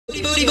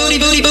Booty, booty,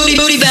 booty, booty,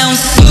 booty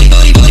bounce. Booty,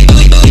 booty, booty,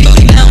 booty, booty,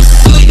 booty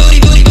bounce. Booty, booty,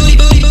 booty, booty,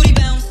 booty, booty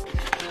bounce.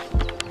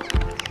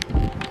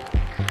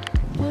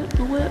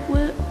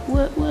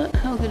 What?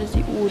 How good is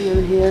the audio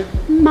in here?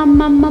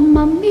 Mamma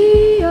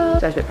mia.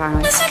 So I was a bit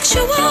paranoid.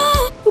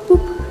 Boop,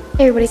 boop.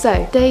 Hey everybody,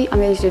 so today I'm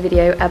going to do a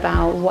video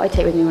about what I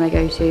take with me when I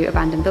go to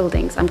abandoned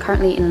buildings. I'm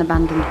currently in an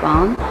abandoned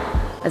barn.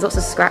 There's lots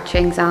of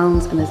scratching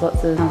sounds and there's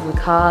lots of sounds of the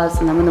cars,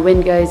 and then when the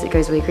wind goes, it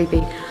goes really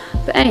creepy.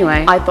 But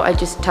anyway, I thought I'd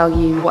just tell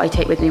you what I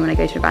take with me when I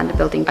go to an abandoned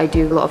building. I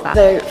do a lot of that.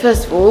 So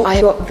first of all, I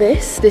got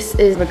this. This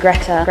is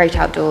ղᴇʀᴇ Great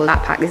Outdoors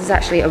backpack. This is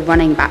actually a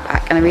running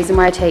backpack, and the reason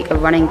why I take a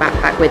running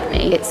backpack with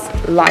me, it's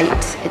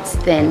light, it's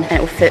thin, and it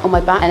will fit on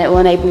my back, and it will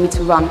enable me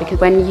to run, because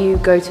when you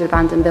go to an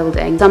abandoned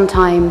building,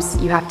 sometimes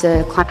you have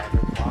to climb.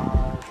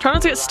 Try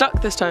not to get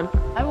stuck this time.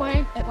 I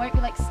won't. It won't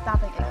be like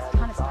stabbing. It's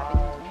kind of stabbing.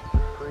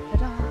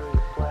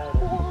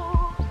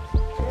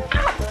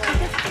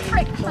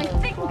 My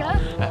finger.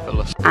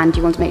 Effortless. And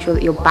you want to make sure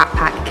that your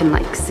backpack can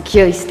like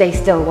securely stay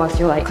still whilst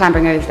you're like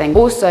clambering over things.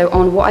 Also,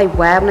 on what I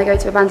wear when I go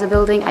to an abandoned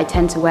building, I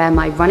tend to wear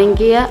my running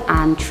gear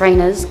and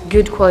trainers,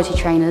 good quality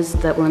trainers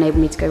that will enable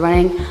me to go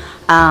running.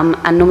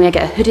 And normally I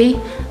get a hoodie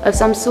of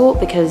some sort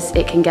because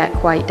it can get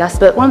quite dusty.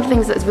 But one of the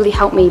things that's really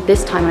helped me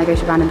this time when I go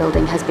to an abandoned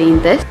building has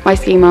been this, my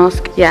ski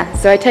mask. Yeah,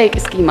 so I take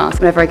a ski mask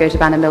whenever I go to an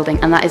abandoned building,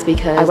 and that is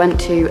because I went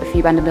to a few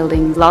abandoned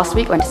buildings last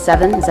week. I went to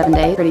 7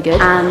 days, pretty good.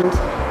 And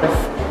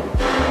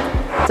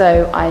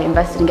so I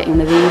invested in getting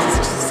one of these. It's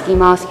just a ski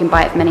mask, you can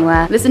buy it from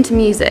anywhere. Listen to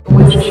music.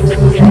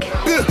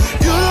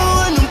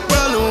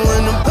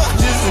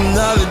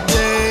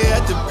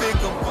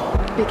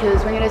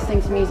 Because when you're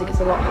listening to music, it's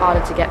a lot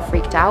harder to get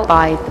freaked out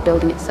by the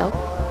building itself.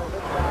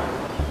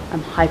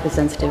 I'm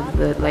hypersensitive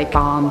with like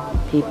barn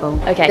people.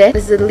 Okay,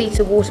 this is a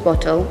litre water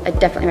bottle. I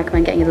definitely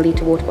recommend getting a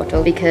litre water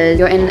bottle because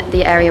you're in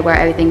the area where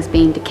everything's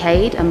been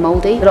decayed and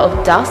mouldy. A lot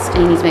of dust,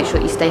 and you need to make sure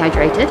that you stay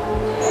hydrated.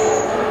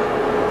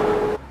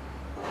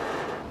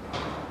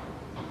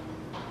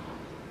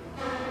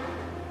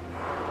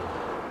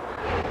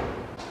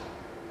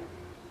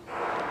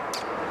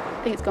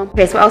 I think it's gone.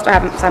 Okay, so what else do I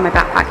have inside my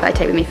backpack that I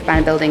take with me for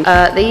abandoned building?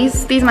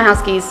 These are my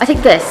house keys. I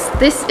take this.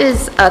 This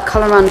is a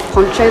colour run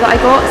poncho that I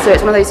got. So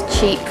it's one of those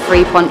cheap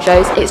free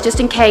ponchos. It's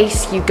just in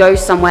case you go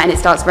somewhere and it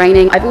starts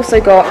raining. I've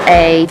also got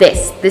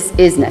this. This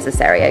is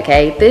necessary,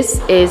 okay? This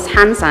is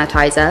hand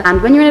sanitizer.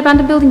 And when you're in an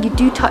abandoned building, you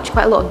do touch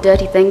quite a lot of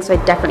dirty things. So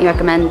I definitely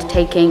recommend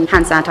taking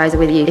hand sanitizer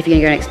with you if you're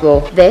gonna go and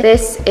explore.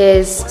 This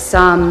is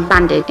some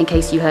bandage in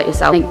case you hurt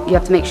yourself. I think you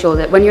have to make sure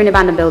that when you're in an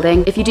abandoned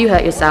building, if you do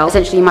hurt yourself,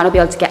 essentially you might not be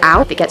able to get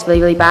out if it gets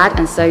really, really bad.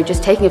 And so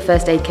just taking a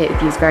first aid kit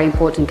with you is very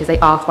important because they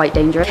are quite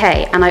dangerous.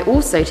 Okay, and I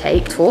also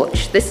take a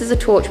torch. This is a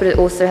torch, but it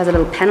also has a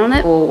little pen on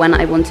it, or when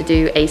I want to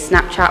do a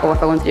Snapchat, or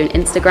if I want to do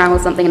an Instagram or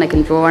something and I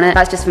can draw on it.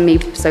 That's just for me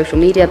for social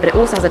media, but it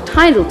also has a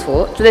tiny little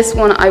torch. So this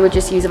one I would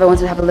just use if I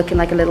wanted to have a look in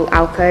like a little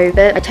alcove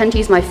bit. I tend to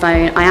use my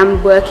phone. I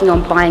am working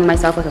on buying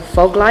myself like a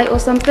fog light or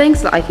something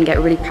so that I can get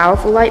a really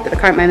powerful light, but at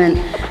the current moment,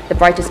 the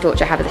brightest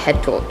torch I have is a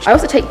head torch. I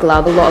also take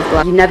gloves, a lot of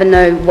gloves. You never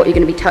know what you're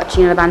going to be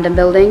touching in an abandoned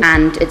building,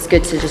 and it's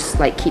good to just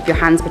like keep your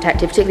hands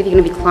protected, particularly if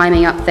you're going to be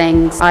climbing up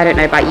things. I don't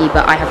know about you,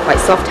 but I have quite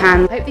soft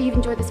hands. I hope that you've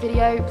enjoyed this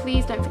video.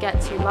 Please don't forget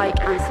to like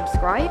and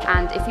subscribe,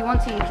 and if you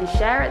want to, you can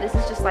share it. This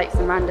is just like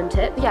some random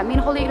tip. But yeah, me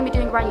and Holly are going to be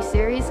doing a brand new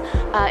series.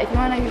 If you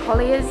want to know who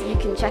Holly is, you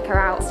can check her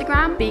out on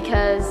Instagram,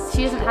 because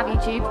she doesn't have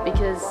YouTube,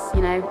 because,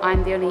 you know,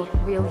 I'm the only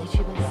real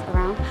YouTubers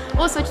around.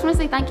 Also, I just want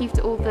to say thank you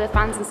to all the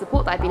fans and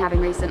support that I've been having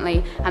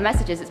recently, and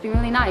messages. It's been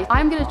really nice.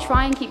 I'm going to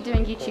try and keep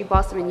doing YouTube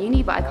whilst I'm in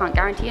uni, but I can't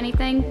guarantee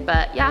anything.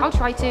 But yeah, I'll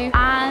try to.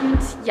 And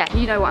yeah,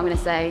 you know what I'm going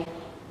to say.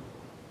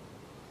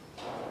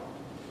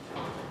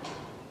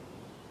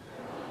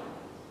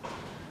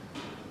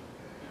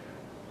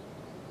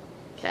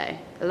 Okay,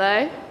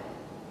 hello?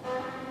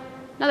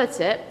 Another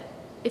tip,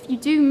 if you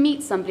do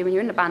meet somebody when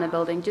you're in an abandoned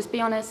building, just be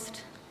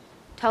honest.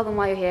 Tell them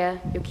why you're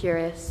here, you're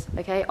curious,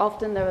 okay?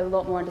 Often they're a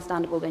lot more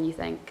understandable than you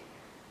think.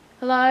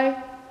 Hello?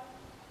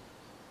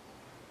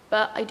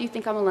 But I do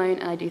think I'm alone,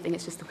 and I do think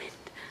it's just the wind.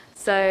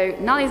 So,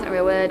 Nolly isn't a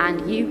real word,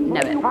 and you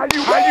know it.